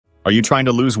Are you trying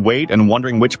to lose weight and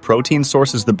wondering which protein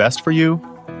source is the best for you?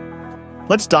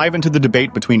 Let's dive into the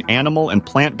debate between animal and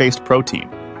plant-based protein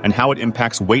and how it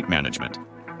impacts weight management.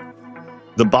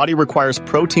 The body requires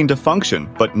protein to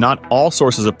function, but not all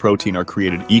sources of protein are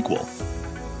created equal.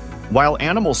 While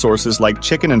animal sources like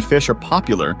chicken and fish are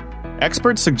popular,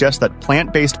 experts suggest that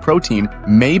plant-based protein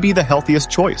may be the healthiest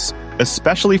choice,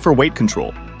 especially for weight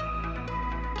control.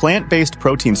 Plant-based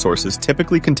protein sources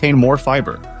typically contain more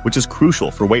fiber, which is crucial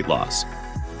for weight loss.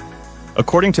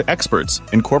 According to experts,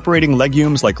 incorporating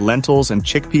legumes like lentils and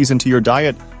chickpeas into your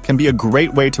diet can be a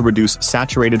great way to reduce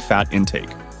saturated fat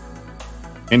intake.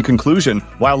 In conclusion,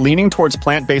 while leaning towards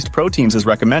plant-based proteins is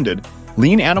recommended,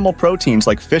 lean animal proteins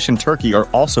like fish and turkey are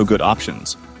also good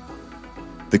options.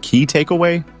 The key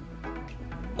takeaway?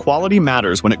 Quality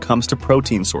matters when it comes to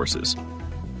protein sources.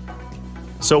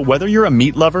 So whether you're a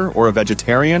meat lover or a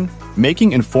vegetarian,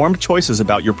 making informed choices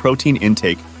about your protein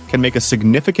intake can make a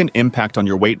significant impact on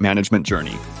your weight management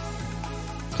journey.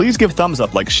 Please give thumbs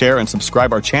up, like, share, and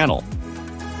subscribe our channel